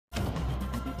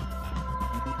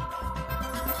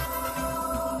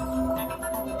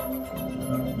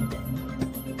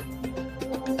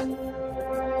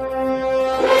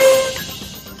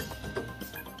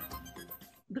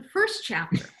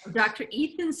chapter of Dr.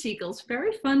 Ethan Siegel's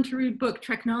very fun-to-read book,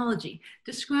 Treknology,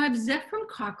 describes Zephram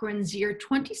Cochrane's year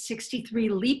 2063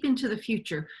 leap into the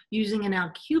future using an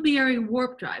Alcubierre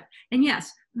warp drive. And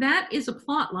yes, that is a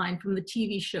plot line from the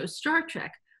TV show Star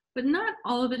Trek, but not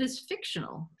all of it is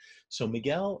fictional. So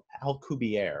Miguel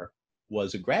Alcubierre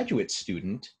was a graduate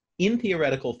student in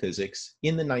theoretical physics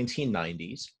in the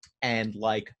 1990s, and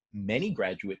like many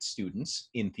graduate students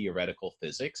in theoretical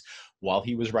physics, while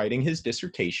he was writing his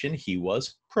dissertation, he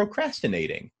was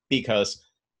procrastinating, because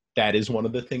that is one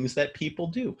of the things that people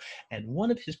do. And one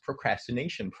of his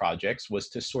procrastination projects was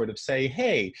to sort of say,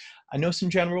 hey, I know some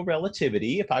general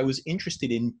relativity. If I was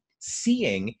interested in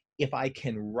seeing if I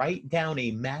can write down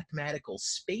a mathematical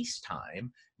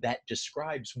space-time that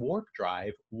describes warp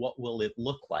drive, what will it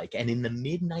look like? And in the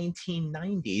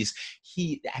mid-1990s,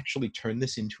 he actually turned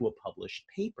this into a published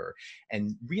paper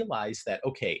and realized that,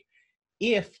 okay,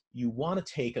 if you want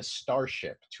to take a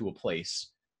starship to a place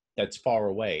that's far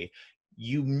away,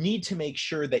 you need to make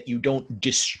sure that you don't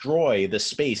destroy the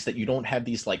space, that you don't have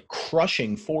these like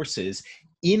crushing forces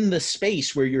in the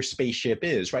space where your spaceship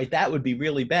is, right? That would be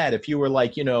really bad if you were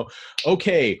like, you know,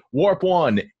 okay, warp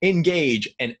 1, engage,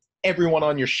 and everyone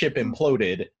on your ship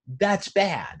imploded. That's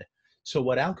bad. So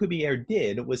what Alcubierre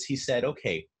did was he said,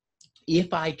 okay,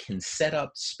 if I can set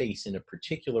up space in a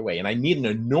particular way, and I need an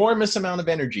enormous amount of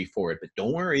energy for it, but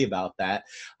don't worry about that.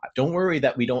 Don't worry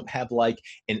that we don't have like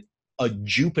a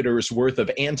Jupiter's worth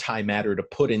of antimatter to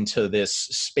put into this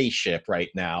spaceship right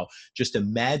now. Just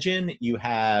imagine you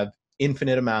have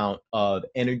infinite amount of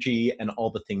energy and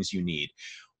all the things you need.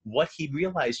 What he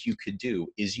realized you could do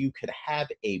is you could have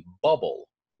a bubble,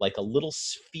 like a little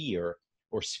sphere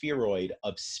or spheroid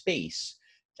of space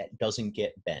that doesn't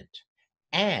get bent.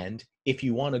 And if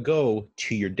you want to go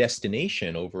to your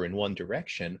destination over in one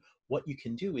direction, what you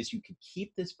can do is you can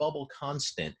keep this bubble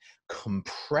constant,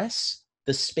 compress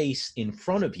the space in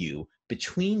front of you,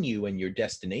 between you and your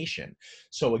destination.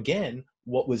 So again,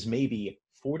 what was maybe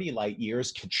 40 light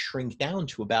years could shrink down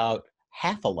to about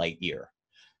half a light year.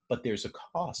 But there's a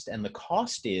cost, and the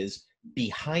cost is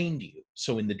behind you.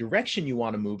 So in the direction you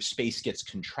want to move, space gets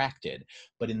contracted,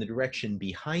 but in the direction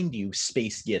behind you,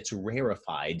 space gets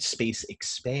rarefied, space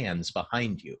expands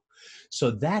behind you. So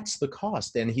that's the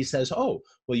cost. And he says, oh,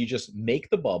 well, you just make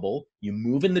the bubble, you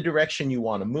move in the direction you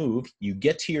want to move, you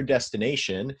get to your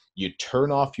destination, you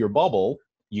turn off your bubble.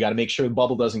 You got to make sure the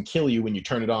bubble doesn't kill you when you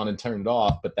turn it on and turn it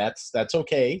off, but that's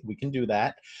okay. We can do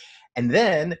that. And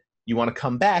then you want to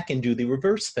come back and do the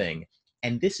reverse thing.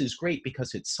 And this is great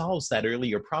because it solves that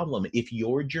earlier problem. If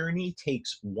your journey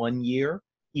takes 1 year,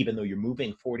 even though you're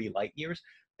moving 40 light years,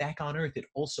 back on Earth, it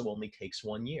also only takes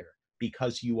 1 year.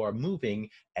 Because you are moving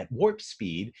at warp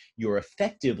speed, you're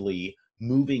effectively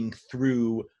moving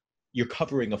through, you're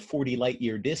covering a 40 light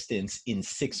year distance in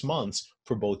 6 months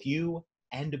for both you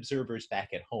and observers back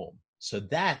at home. So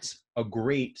that's a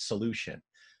great solution.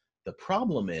 The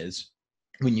problem is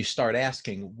when you start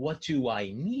asking, what do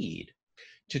I need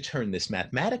to turn this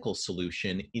mathematical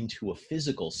solution into a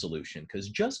physical solution? Because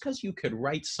just because you could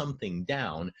write something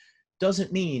down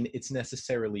doesn't mean it's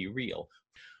necessarily real.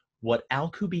 What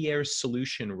Alcubierre's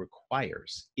solution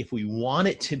requires, if we want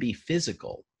it to be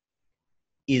physical,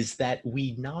 is that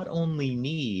we not only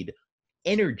need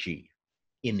energy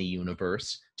in the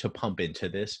universe to pump into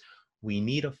this, we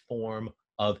need a form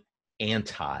of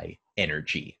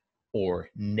anti-energy or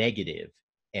negative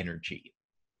energy.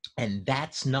 And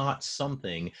that's not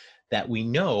something that we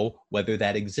know whether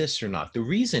that exists or not. The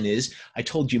reason is, I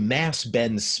told you mass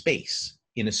bends space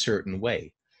in a certain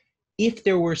way. If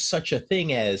there were such a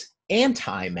thing as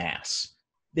anti-mass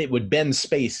that would bend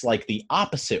space like the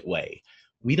opposite way,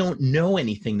 we don't know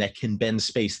anything that can bend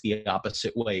space the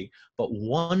opposite way, but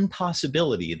one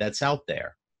possibility that's out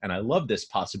there, and I love this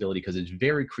possibility because it's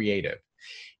very creative,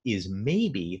 is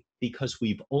maybe because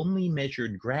we've only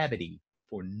measured gravity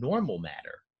for normal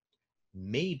matter,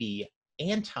 maybe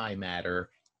antimatter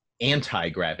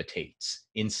anti-gravitates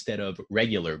instead of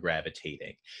regular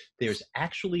gravitating. There's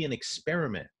actually an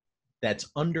experiment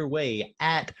that's underway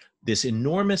at this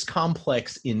enormous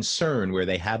complex in CERN where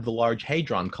they have the Large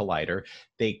Hadron Collider.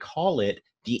 They call it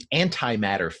the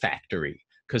antimatter factory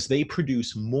because they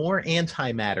produce more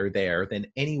antimatter there than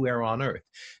anywhere on Earth.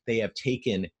 They have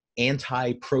taken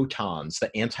antiprotons,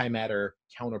 the antimatter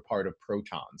counterpart of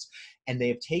protons, and they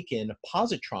have taken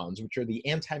positrons, which are the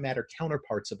antimatter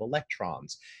counterparts of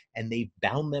electrons, and they've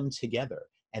bound them together.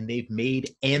 And they've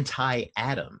made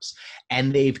anti-atoms,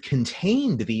 and they've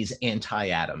contained these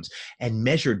anti-atoms and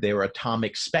measured their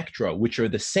atomic spectra, which are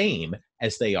the same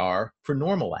as they are for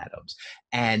normal atoms.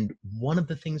 And one of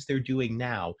the things they're doing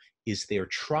now is they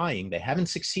haven't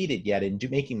succeeded yet in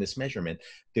making this measurement.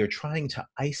 They're trying to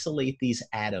isolate these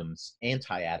atoms,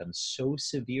 anti-atoms, so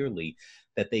severely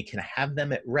that they can have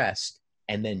them at rest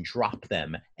and then drop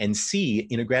them and see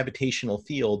in a gravitational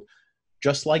field,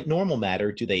 just like normal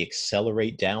matter, do they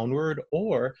accelerate downward,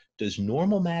 or does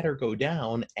normal matter go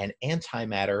down and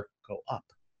antimatter go up?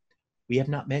 We have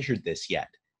not measured this yet.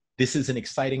 This is an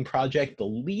exciting project. The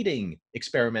leading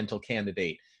experimental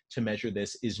candidate to measure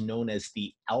this is known as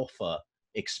the ALPHA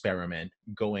experiment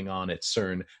going on at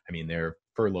CERN. I mean, they're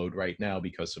furloughed right now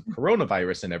because of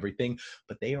coronavirus and everything,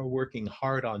 but they are working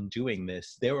hard on doing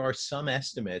this. There are some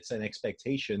estimates and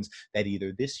expectations that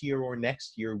either this year or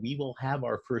next year, we will have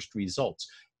our first results.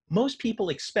 Most people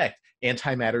expect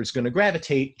antimatter is going to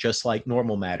gravitate just like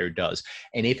normal matter does.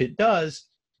 And if it does,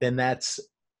 then that's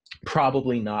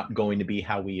probably not going to be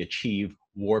how we achieve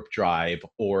warp drive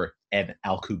or an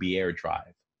Alcubierre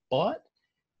drive. But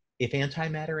if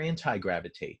antimatter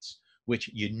anti-gravitates, which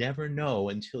you never know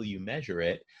until you measure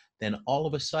it, then all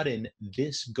of a sudden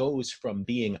this goes from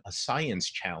being a science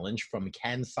challenge, from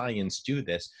can science do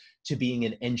this, to being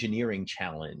an engineering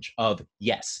challenge of,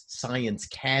 yes, science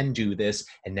can do this,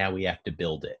 and now we have to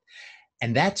build it.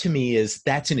 And that to me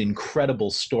that's an incredible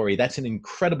story. That's an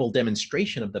incredible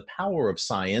demonstration of the power of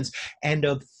science and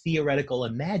of theoretical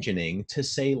imagining to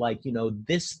say, like, you know,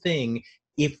 this thing,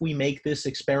 if we make this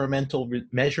experimental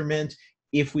measurement,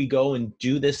 if we go and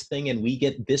do this thing and we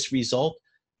get this result,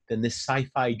 then this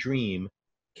sci-fi dream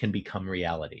can become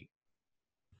reality.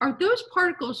 Are those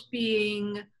particles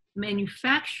being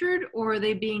manufactured or are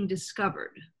they being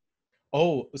discovered?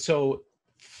 Oh, so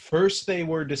first they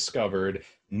were discovered,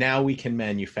 now we can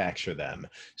manufacture them.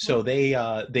 So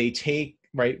they take,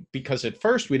 right, because at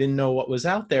first we didn't know what was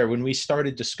out there. When we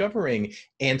started discovering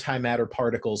antimatter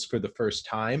particles for the first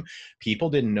time, people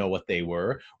didn't know what they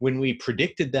were. When we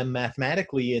predicted them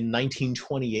mathematically in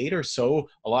 1928 or so,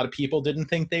 a lot of people didn't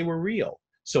think they were real.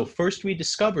 So first we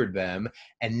discovered them,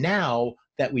 and now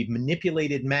that we've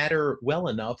manipulated matter well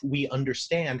enough, we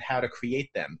understand how to create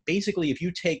them. Basically, if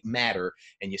you take matter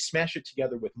and you smash it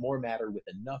together with more matter with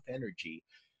enough energy,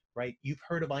 right? You've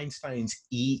heard of Einstein's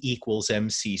E equals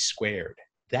mc squared.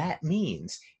 That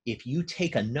means if you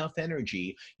take enough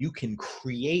energy, you can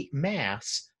create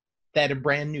mass that are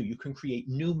brand new. You can create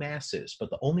new masses, but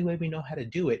the only way we know how to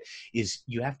do it is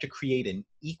you have to create an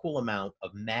equal amount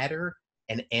of matter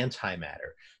and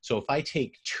antimatter. So if I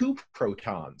take 2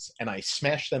 protons and I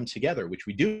smash them together, which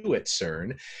we do at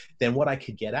CERN, then what I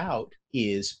could get out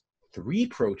is 3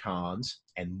 protons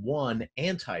and 1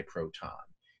 antiproton.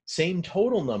 Same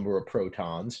total number of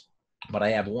protons, but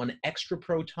I have 1 extra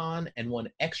proton and 1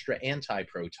 extra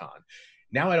antiproton.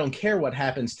 Now I don't care what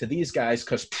happens to these guys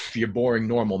because you're boring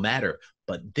normal matter.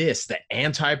 But this, the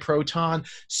antiproton,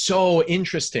 so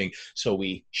interesting. So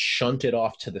we shunt it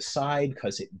off to the side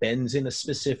because it bends in a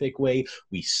specific way.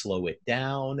 We slow it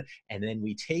down, and then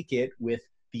we take it with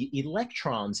the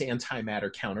electron's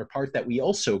antimatter counterpart that we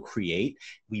also create.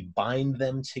 We bind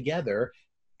them together,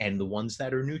 and the ones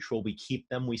that are neutral, we keep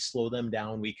them, we slow them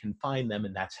down, we confine them,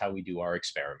 and that's how we do our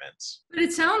experiments. But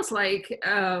it sounds like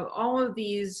all of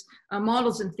these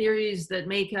models and theories that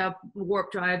make up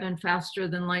warp drive and faster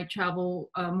than light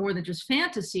travel, more than just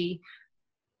fantasy,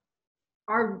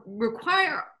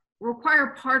 require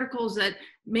particles that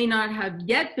may not have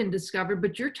yet been discovered,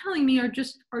 but you're telling me are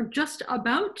just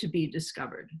about to be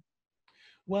discovered.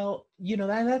 Well, you know,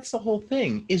 that's the whole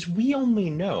thing, is we only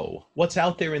know what's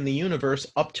out there in the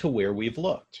universe up to where we've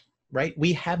looked, right?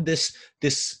 We have this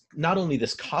not only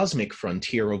this cosmic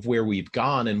frontier of where we've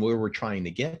gone and where we're trying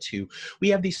to get to, we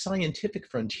have these scientific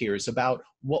frontiers about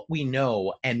what we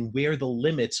know and where the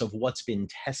limits of what's been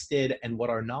tested and what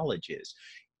our knowledge is.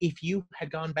 If you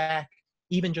had gone back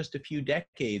even just a few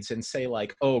decades and say,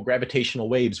 like, oh, gravitational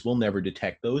waves, we'll never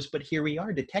detect those, but here we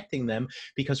are detecting them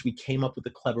because we came up with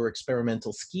a clever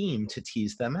experimental scheme to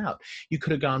tease them out. You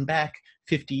could have gone back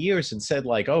 50 years and said,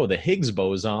 like, oh, the Higgs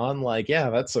boson, like, yeah,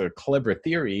 that's a clever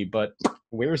theory, but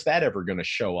where's that ever going to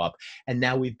show up? And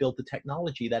now we've built the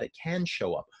technology that it can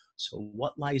show up. So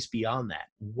what lies beyond that?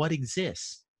 What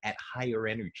exists at higher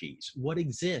energies? What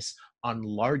exists on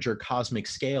larger cosmic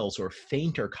scales or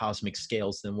fainter cosmic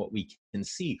scales than what we can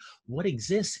see? What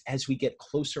exists as we get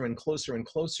closer and closer and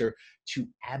closer to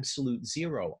absolute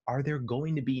zero? Are there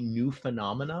going to be new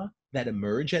phenomena that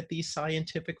emerge at these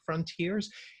scientific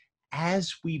frontiers?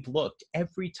 As we've looked,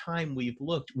 every time we've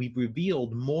looked, we've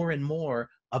revealed more and more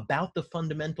about the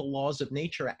fundamental laws of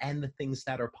nature and the things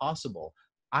that are possible.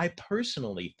 I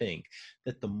personally think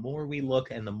that the more we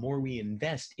look and the more we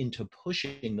invest into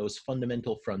pushing those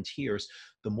fundamental frontiers,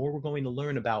 the more we're going to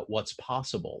learn about what's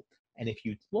possible. And if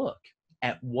you look,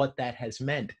 at what that has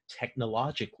meant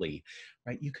technologically,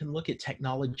 right? You can look at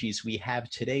technologies we have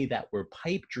today that were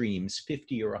pipe dreams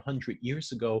 50 or 100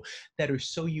 years ago that are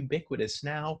so ubiquitous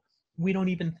now, we don't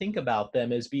even think about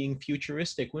them as being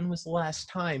futuristic. When was the last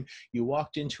time you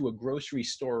walked into a grocery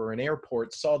store or an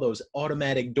airport, saw those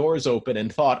automatic doors open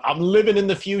and thought, I'm living in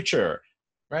the future,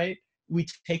 right? We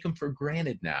take them for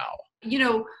granted now. You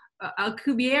know,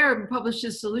 Alcubierre published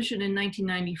his solution in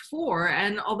 1994,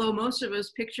 and although most of us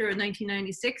picture in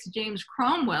 1996 James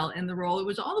Cromwell in the role, it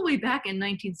was all the way back in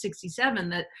 1967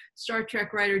 that Star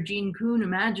Trek writer Gene Coons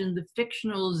imagined the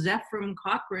fictional Zefram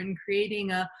Cochrane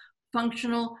creating a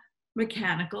functional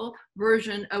mechanical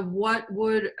version of what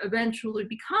would eventually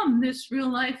become this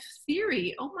real life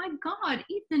theory. Oh my God,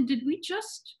 Ethan, did we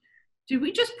just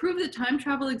prove that time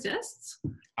travel exists?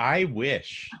 I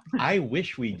wish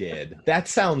we did. That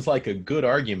sounds like a good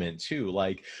argument too.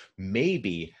 Like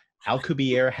maybe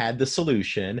Alcubierre had the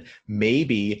solution,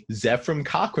 maybe Zefram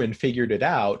Cochrane figured it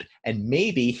out, and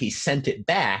maybe he sent it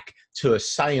back to a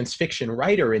science fiction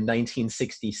writer in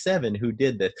 1967 who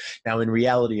did this. Now, in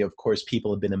reality, of course,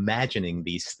 people have been imagining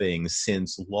these things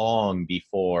since long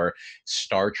before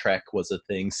Star Trek was a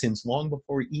thing, since long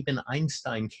before even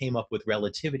Einstein came up with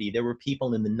relativity. There were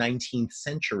people in the 19th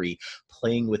century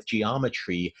playing with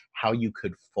geometry, how you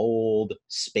could fold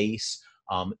space.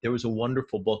 There was a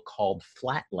wonderful book called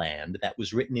Flatland that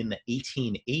was written in the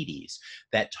 1880s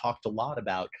that talked a lot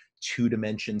about 2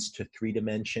 dimensions to 3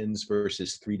 dimensions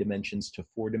versus 3 dimensions to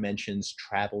 4 dimensions,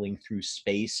 traveling through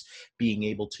space, being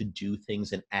able to do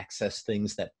things and access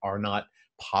things that are not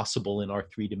possible in our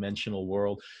 3-dimensional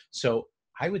world. So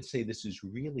I would say this is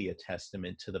really a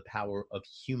testament to the power of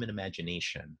human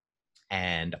imagination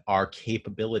and our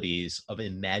capabilities of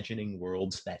imagining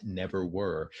worlds that never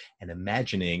were, and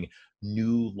imagining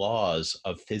new laws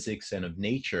of physics and of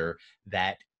nature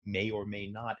that may or may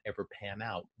not ever pan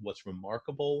out. What's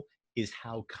remarkable is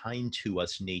how kind to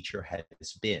us nature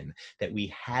has been, that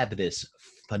we have this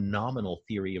phenomenal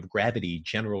theory of gravity,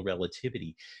 general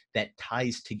relativity, that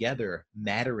ties together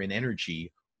matter and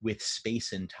energy with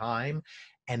space and time,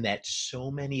 and that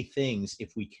so many things,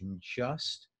 if we can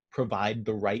just provide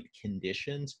the right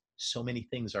conditions, so many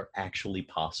things are actually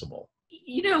possible.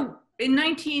 You know, in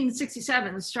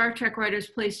 1967, Star Trek writers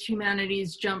placed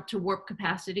humanity's jump to warp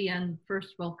capacity and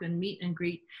first Vulcan meet and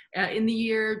greet in the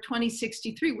year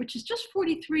 2063, which is just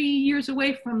 43 years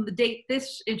away from the date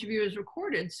this interview is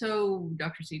recorded. So,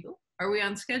 Dr. Siegel, are we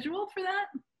on schedule for that?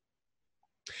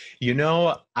 You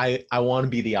know, I want to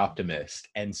be the optimist.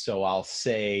 And so I'll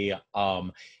say,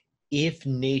 if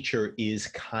nature is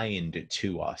kind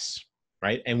to us,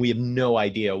 right? And we have no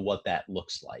idea what that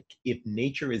looks like. If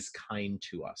nature is kind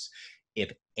to us,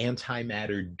 if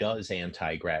antimatter does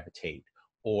anti-gravitate,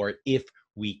 or if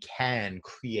we can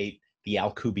create the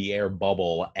Alcubierre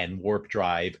bubble and warp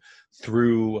drive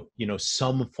through,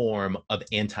 some form of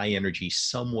anti-energy,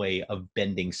 some way of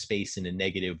bending space in a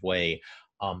negative way,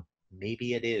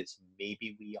 maybe it is,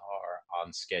 maybe we are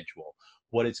on schedule.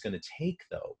 What it's going to take,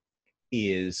 though,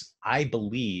 is I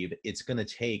believe it's going to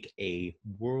take a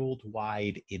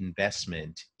worldwide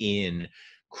investment in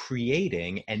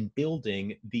creating and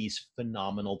building these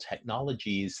phenomenal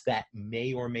technologies that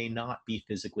may or may not be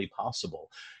physically possible.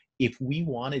 If we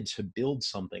wanted to build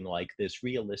something like this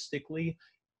realistically,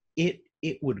 it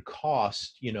would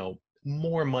cost,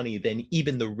 more money than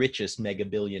even the richest mega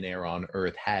billionaire on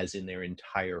earth has in their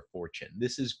entire fortune.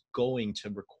 This is going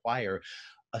to require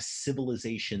a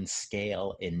civilization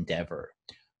scale endeavor.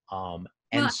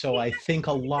 And so I think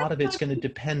a lot of it's going to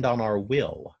depend on our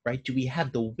will, right? Do we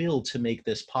have the will to make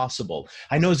this possible?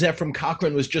 I know Zefram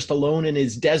Cochrane was just alone in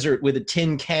his desert with a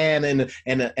tin can and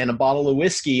a bottle of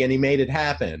whiskey, and he made it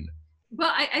happen.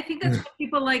 Well, I think that's why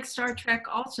people like Star Trek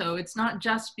also. It's not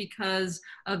just because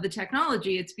of the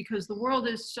technology, it's because the world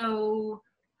is so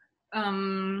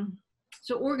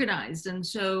so organized and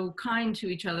so kind to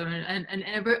each other,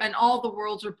 and all the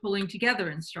worlds are pulling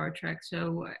together in Star Trek.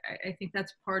 So I think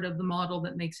that's part of the model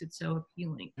that makes it so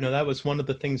appealing. That was one of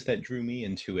the things that drew me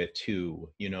into it too,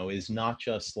 is not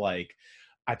just like,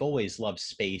 I've always loved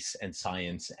space and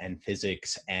science and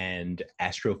physics and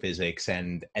astrophysics,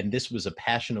 and this was a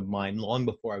passion of mine long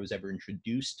before I was ever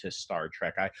introduced to Star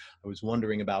Trek. I was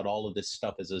wondering about all of this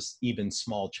stuff as an even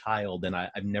small child, and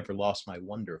I've never lost my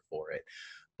wonder for it.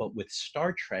 But with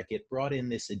Star Trek, it brought in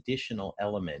this additional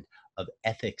element of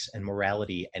ethics and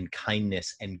morality and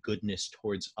kindness and goodness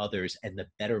towards others and the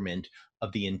betterment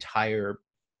of the entire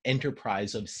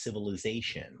enterprise of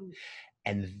civilization.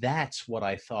 And that's what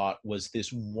I thought was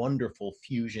this wonderful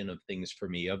fusion of things for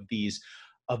me, of these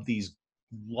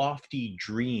lofty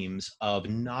dreams of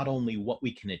not only what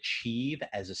we can achieve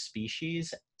as a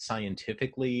species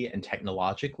scientifically and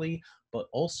technologically, but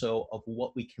also of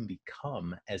what we can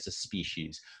become as a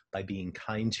species by being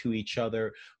kind to each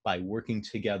other, by working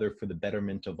together for the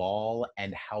betterment of all,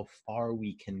 and how far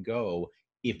we can go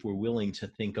if we're willing to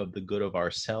think of the good of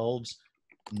ourselves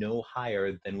no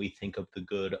higher than we think of the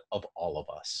good of all of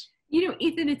us. You know,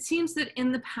 Ethan, it seems that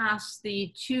in the past,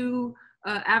 the two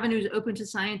avenues open to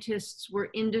scientists were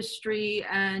industry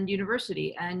and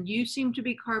university, and you seem to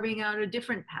be carving out a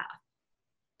different path.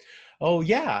 Oh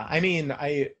yeah, I mean,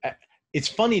 it's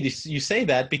funny you say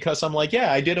that because I'm like,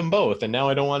 yeah, I did them both, and now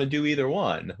I don't want to do either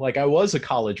one. Like, I was a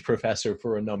college professor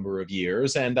for a number of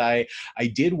years, and I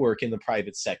did work in the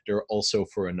private sector also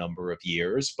for a number of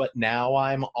years, but now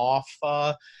I'm off.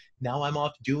 Now I'm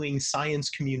off doing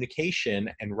science communication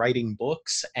and writing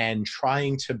books and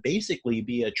trying to basically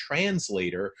be a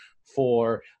translator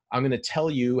for. I'm going to tell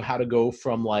you how to go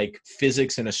from like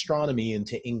physics and astronomy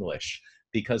into English,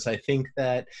 because I think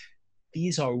that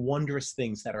these are wondrous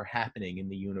things that are happening in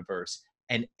the universe,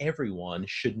 and everyone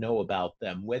should know about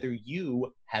them, whether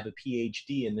you have a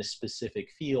PhD in this specific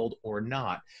field or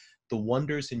not. The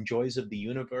wonders and joys of the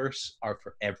universe are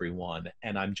for everyone,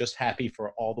 and I'm just happy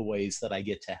for all the ways that I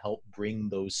get to help bring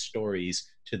those stories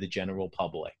to the general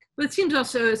public. But it seems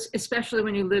also, especially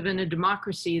when you live in a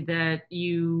democracy, that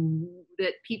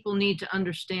people need to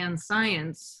understand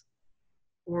science,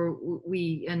 or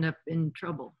we end up in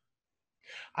trouble.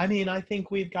 I mean, I think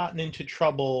we've gotten into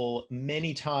trouble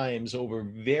many times over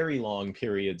very long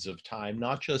periods of time,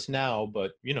 not just now,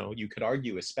 but, you know, you could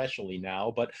argue especially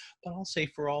now, but I'll say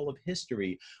for all of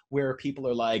history, where people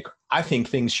are like, I think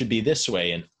things should be this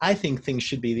way, and I think things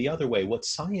should be the other way. What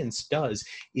science does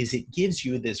is it gives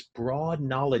you this broad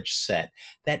knowledge set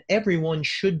that everyone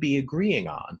should be agreeing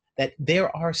on, that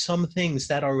there are some things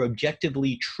that are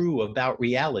objectively true about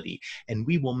reality, and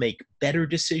we will make better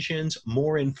decisions,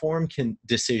 more informed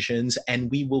decisions,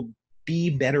 and we will be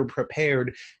better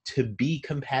prepared to be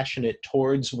compassionate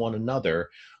towards one another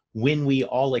when we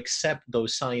all accept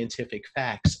those scientific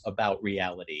facts about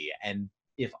reality. And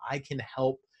if I can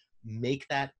help make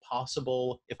that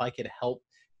possible, if I could help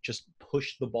just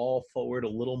push the ball forward a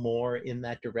little more in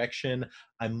that direction,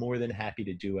 I'm more than happy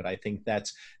to do it. I think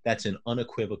that's an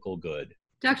unequivocal good.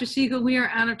 Dr. Siegel, we are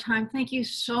out of time. Thank you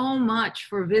so much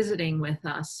for visiting with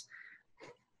us.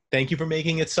 Thank you for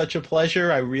making it such a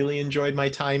pleasure. I really enjoyed my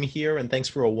time here, and thanks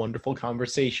for a wonderful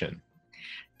conversation.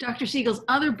 Dr. Siegel's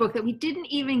other book that we didn't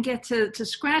even get to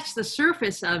scratch the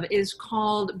surface of is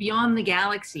called Beyond the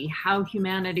Galaxy: How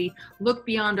Humanity Looked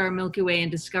Beyond Our Milky Way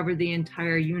and Discovered the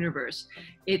Entire Universe.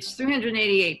 It's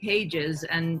 388 pages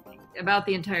and about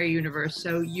the entire universe,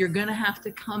 so you're going to have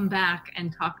to come back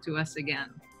and talk to us again.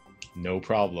 No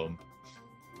problem.